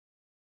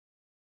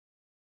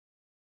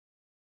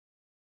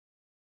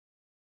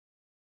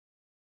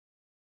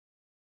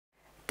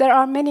There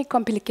are many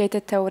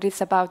complicated theories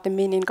about the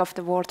meaning of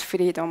the word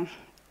freedom.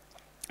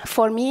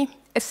 For me,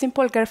 a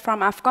simple girl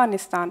from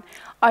Afghanistan,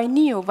 I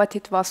knew what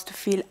it was to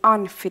feel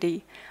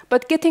unfree.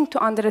 But getting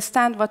to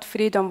understand what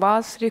freedom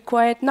was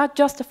required not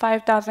just a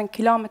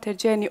 5,000-kilometer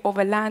journey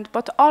over land,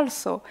 but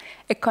also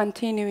a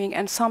continuing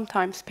and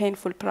sometimes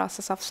painful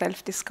process of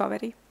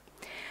self-discovery.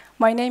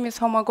 My name is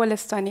Homa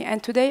Golestani,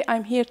 and today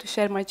I'm here to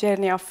share my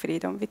journey of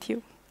freedom with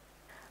you.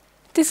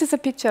 This is a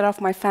picture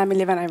of my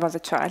family when I was a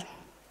child.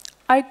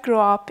 I grew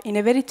up in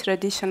a very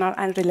traditional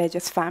and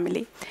religious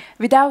family,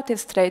 without a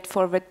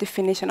straightforward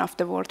definition of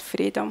the word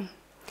freedom.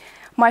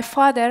 My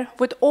father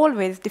would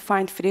always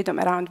define freedom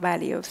around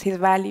values. His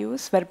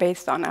values were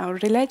based on our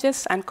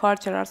religious and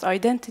cultural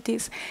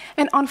identities,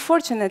 and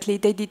unfortunately,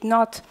 they did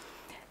not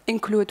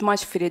include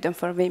much freedom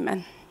for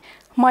women.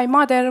 My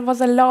mother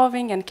was a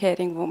loving and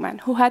caring woman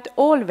who had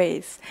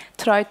always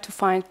tried to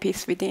find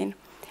peace within,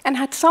 and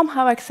had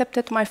somehow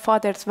accepted my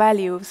father's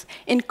values,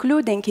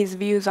 including his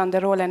views on the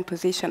role and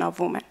position of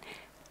women.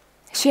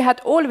 She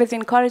had always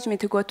encouraged me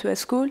to go to a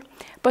school,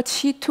 but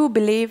she too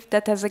believed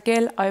that as a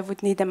girl, I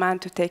would need a man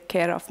to take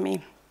care of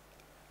me.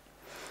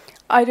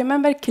 I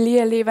remember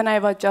clearly when I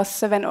was just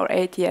 7 or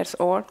 8 years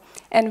old,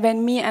 and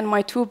when me and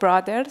my two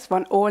brothers,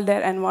 one older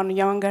and one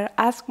younger,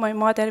 asked my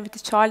mother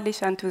with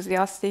childish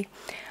enthusiasm,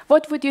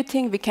 "What would you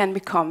think we can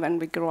become when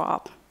we grow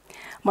up?"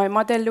 My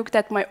mother looked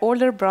at my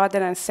older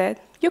brother and said,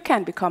 "You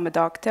can become a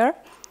doctor."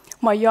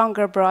 My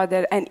younger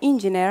brother, an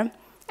engineer.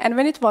 And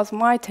when it was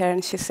my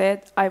turn, she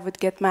said I would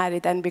get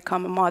married and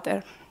become a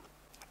mother.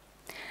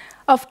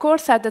 Of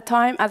course, at the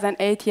time, as an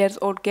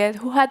 8-year-old girl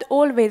who had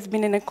always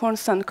been in a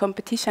constant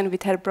competition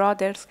with her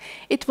brothers,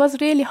 it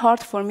was really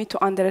hard for me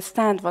to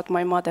understand what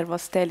my mother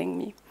was telling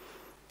me.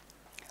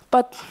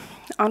 But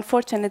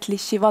unfortunately,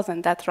 she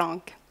wasn't that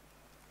wrong.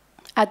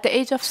 At the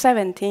age of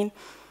 17,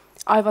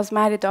 I was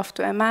married off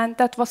to a man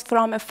that was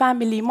from a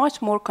family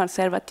much more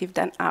conservative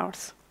than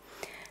ours.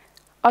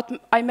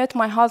 I met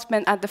my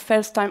husband at the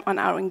first time on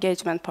our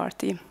engagement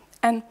party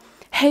and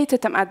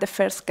hated him at the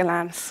first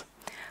glance.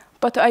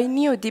 But I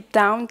knew deep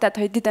down that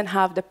I didn't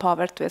have the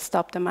power to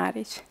stop the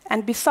marriage.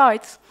 And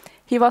besides,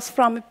 he was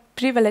from a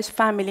privileged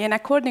family, and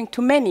according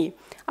to many,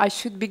 I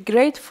should be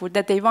grateful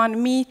that they want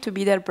me to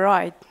be their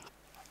bride.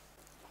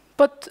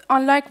 But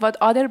unlike what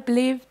others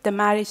believed, the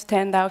marriage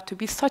turned out to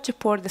be such a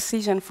poor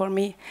decision for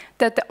me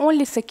that the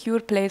only secure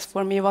place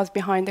for me was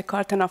behind the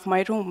curtain of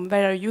my room,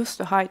 where I used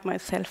to hide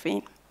myself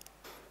in.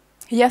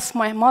 Yes,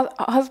 my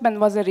husband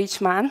was a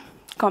rich man,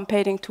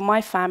 comparing to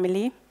my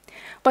family,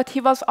 but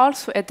he was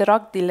also a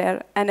drug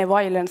dealer and a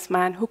violence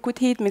man who could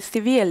hit me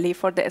severely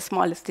for the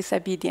smallest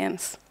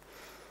disobedience.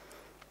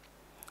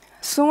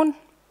 Soon,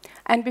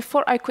 and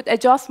before I could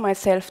adjust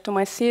myself to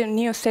my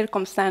new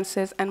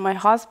circumstances and my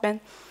husband,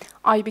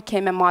 I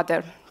became a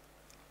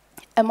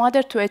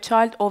mother to a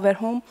child over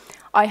whom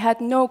I had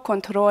no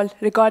control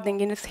regarding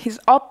his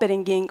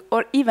upbringing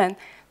or even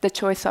the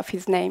choice of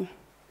his name.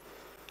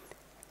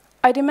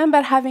 I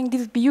remember having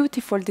this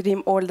beautiful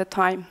dream all the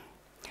time,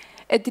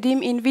 a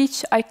dream in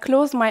which I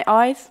closed my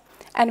eyes,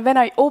 and when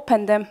I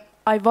opened them,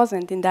 I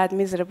wasn't in that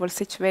miserable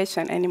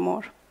situation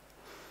anymore.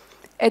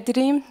 A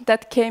dream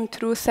that came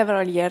true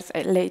several years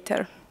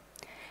later.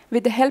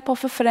 With the help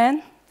of a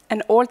friend,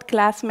 an old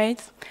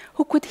classmate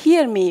who could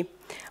hear me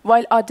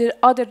while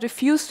others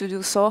refused to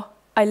do so,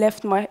 I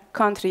left my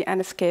country and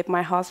escaped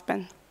my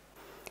husband.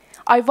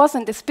 I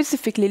wasn't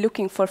specifically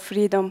looking for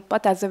freedom,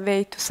 but as a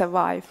way to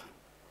survive.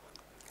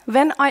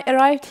 When I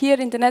arrived here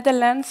in the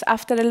Netherlands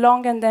after a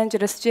long and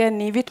dangerous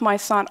journey with my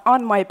son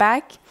on my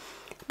back,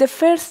 the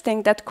first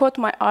thing that caught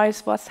my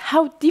eyes was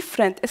how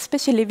different,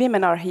 especially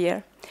women, are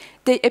here.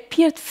 They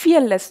appeared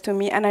fearless to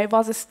me, and I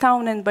was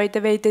astounded by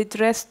the way they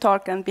dressed,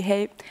 talked, and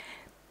behaved.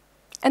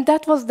 And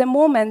that was the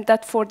moment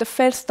that for the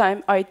first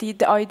time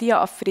the idea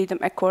of freedom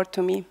occurred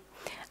to me.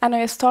 And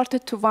I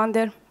started to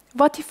wonder,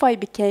 what if I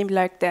became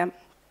like them?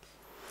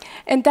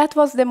 And that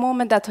was the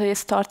moment that I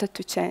started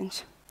to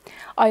change.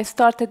 I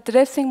started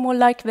dressing more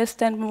like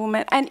Western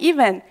women and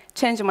even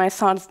changed my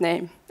son's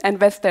name and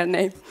Western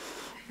name.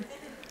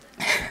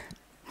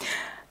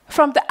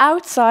 From the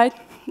outside,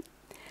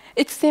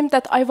 it seemed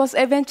that I was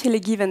eventually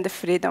given the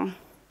freedom.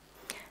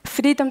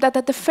 Freedom that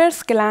at the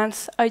first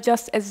glance, I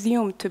just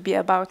assumed to be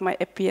about my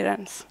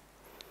appearance.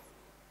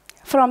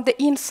 From the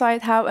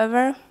inside,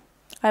 however,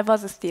 I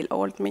was still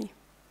old me.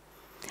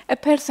 A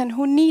person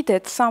who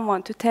needed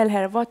someone to tell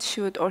her what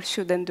should or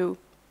shouldn't do.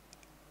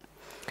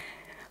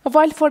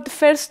 While for the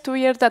first 2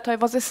 years that I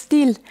was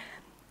still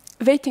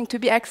waiting to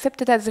be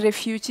accepted as a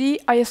refugee,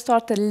 I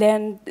started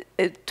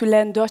to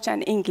learn Dutch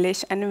and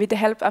English, and with the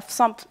help of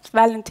some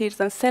volunteers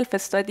and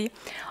self-study,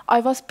 I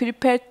was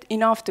prepared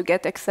enough to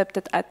get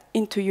accepted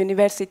into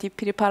university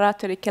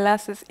preparatory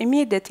classes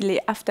immediately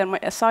after my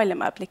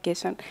asylum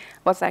application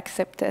was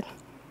accepted.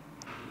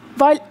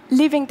 While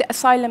leaving the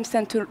asylum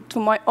center to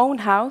my own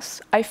house,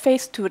 I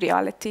faced two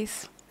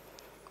realities.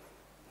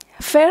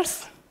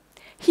 First,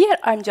 here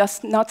I'm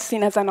just not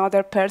seen as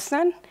another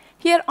person.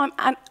 Here I'm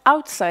an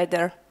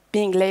outsider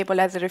being labeled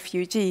as a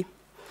refugee.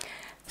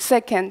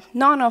 Second,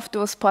 none of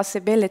those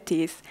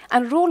possibilities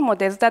and role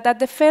models that at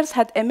the first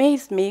had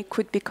amazed me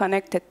could be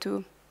connected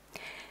to.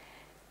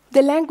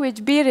 The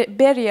language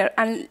barrier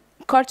and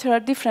cultural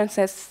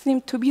differences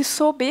seemed to be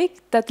so big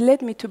that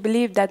led me to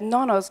believe that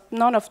none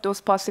of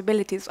those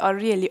possibilities are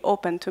really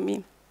open to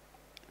me.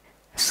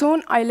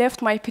 Soon, I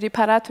left my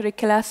preparatory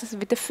classes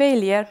with a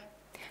failure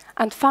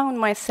and found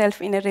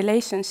myself in a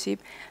relationship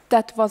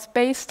that was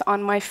based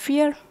on my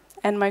fear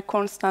and my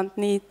constant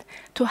need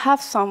to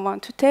have someone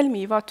to tell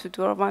me what to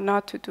do or what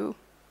not to do.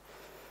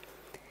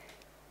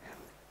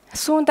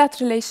 Soon,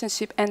 that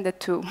relationship ended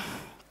too.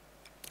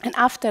 And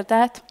after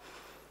that,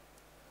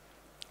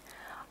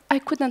 I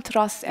couldn't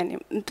trust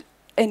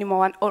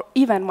anyone or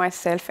even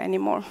myself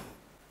anymore.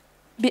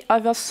 I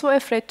was so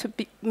afraid to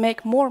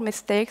make more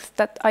mistakes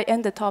that I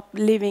ended up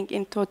living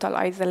in total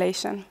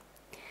isolation.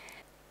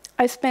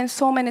 I spent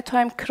so many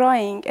time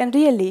crying and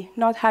really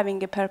not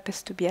having a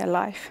purpose to be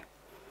alive.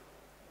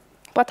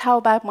 But how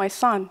about my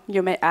son,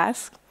 you may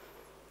ask?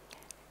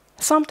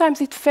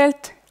 Sometimes it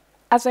felt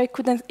as I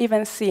couldn't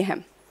even see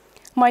him.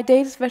 My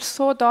days were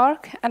so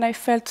dark and I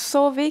felt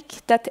so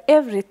weak that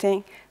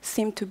everything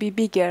seemed to be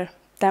bigger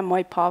than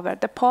my power,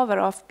 the power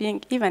of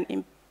being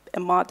even a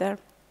mother.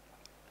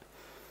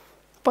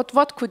 But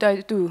what could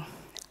I do?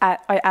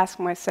 I asked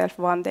myself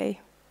one day.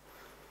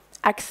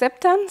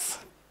 Acceptance?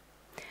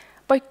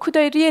 But could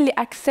I really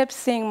accept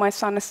seeing my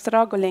son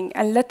struggling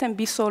and let him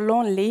be so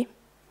lonely?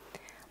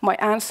 My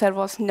answer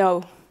was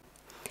no.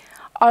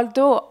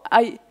 Although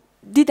I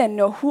didn't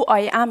know who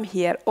I am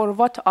here or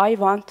what I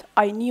want,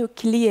 I knew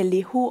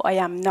clearly who I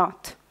am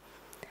not.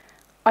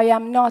 I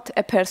am not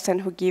a person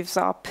who gives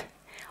up.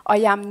 I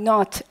am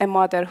not a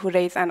mother who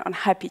raised an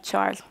unhappy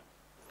child.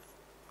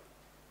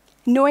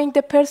 Knowing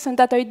the person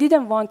that I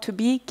didn't want to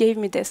be gave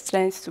me the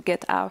strength to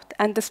get out.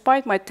 And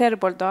despite my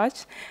terrible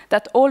Dutch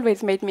that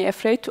always made me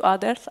afraid to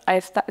others, I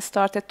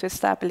started to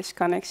establish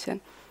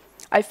connection.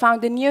 I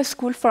found a new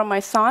school for my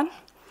son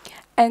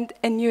and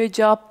a new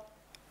job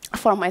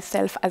for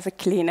myself as a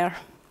cleaner.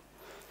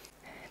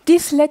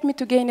 This led me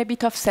to gain a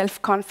bit of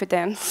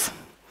self-confidence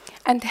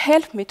and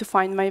helped me to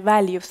find my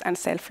values and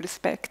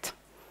self-respect.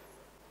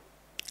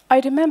 I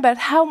remembered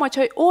how much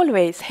I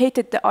always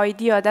hated the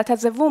idea that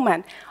as a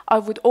woman, I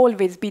would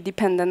always be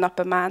dependent on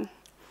a man,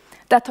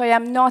 that I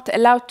am not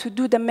allowed to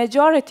do the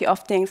majority of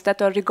things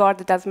that are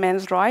regarded as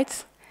men's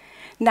rights.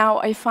 Now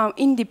I found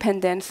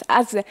independence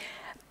as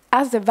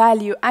a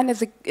value and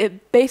as a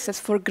basis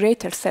for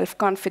greater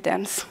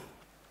self-confidence.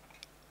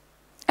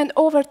 And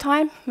over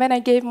time, when I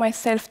gave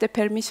myself the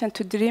permission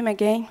to dream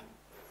again,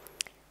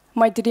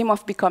 my dream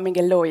of becoming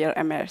a lawyer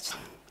emerged.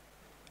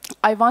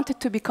 I wanted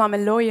to become a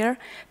lawyer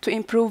to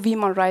improve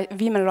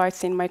women's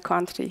rights in my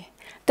country.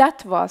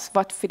 That was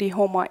what free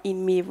Homa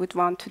in me would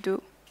want to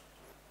do.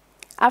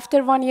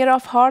 After 1 year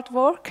of hard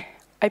work,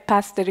 I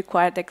passed the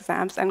required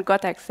exams and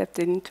got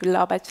accepted into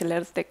law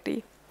bachelor's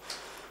degree.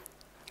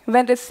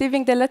 When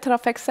receiving the letter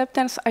of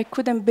acceptance, I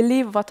couldn't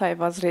believe what I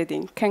was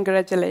reading.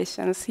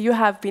 Congratulations, you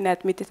have been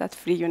admitted at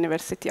Free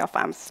University of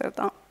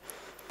Amsterdam.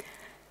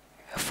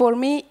 For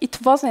me, it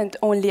wasn't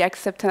only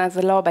acceptance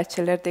as a law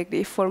bachelor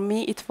degree. For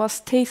me, it was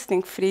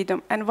tasting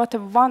freedom, and what a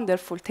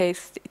wonderful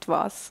taste it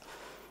was.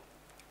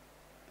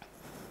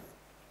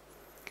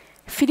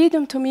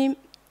 Freedom to me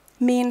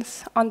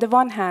means, on the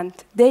one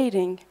hand,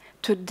 daring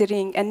to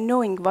dream and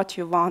knowing what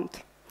you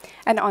want,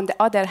 and on the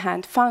other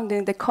hand,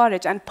 finding the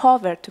courage and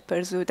power to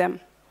pursue them.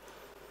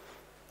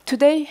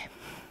 Today,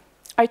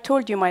 I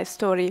told you my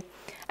story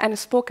and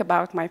spoke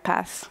about my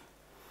past.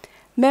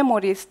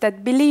 Memories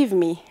that, believe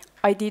me,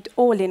 I did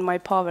all in my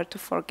power to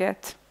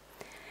forget.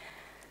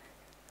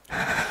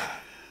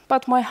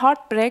 But my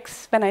heart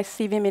breaks when I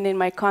see women in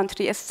my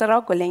country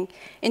struggling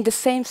in the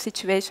same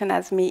situation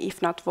as me,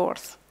 if not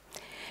worse.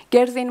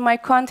 Girls in my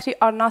country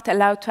are not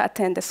allowed to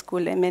attend the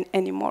school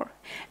anymore.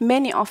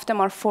 Many of them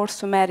are forced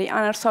to marry and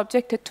are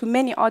subjected to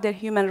many other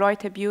human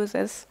rights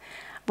abuses,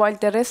 while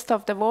the rest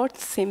of the world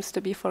seems to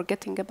be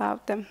forgetting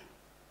about them.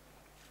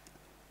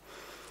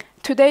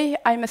 Today,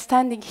 I'm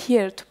standing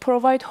here to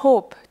provide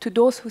hope to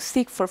those who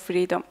seek for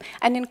freedom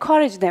and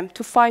encourage them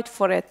to fight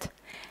for it,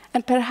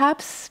 and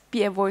perhaps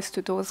be a voice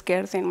to those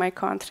girls in my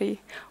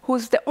country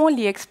whose the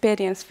only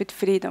experience with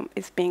freedom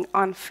is being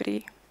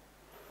unfree.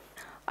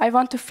 I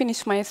want to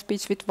finish my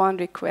speech with one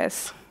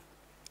request.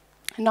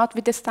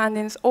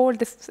 Notwithstanding all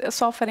the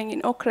suffering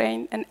in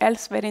Ukraine and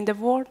elsewhere in the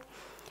world,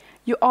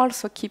 you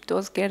also keep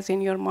those girls in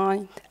your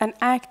mind and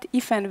act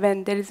if and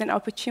when there is an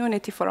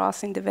opportunity for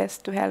us in the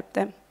West to help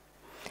them.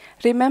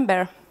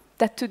 Remember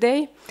that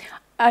today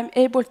I'm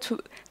able to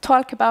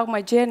talk about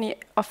my journey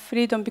of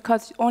freedom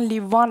because only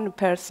one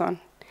person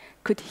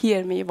could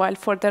hear me, while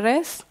for the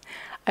rest,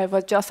 I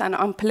was just an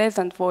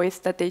unpleasant voice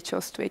that they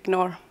chose to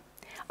ignore.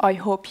 I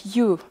hope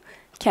you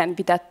can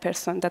be that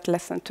person that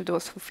listens to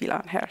those who feel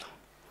unheard.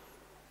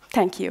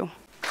 Thank you.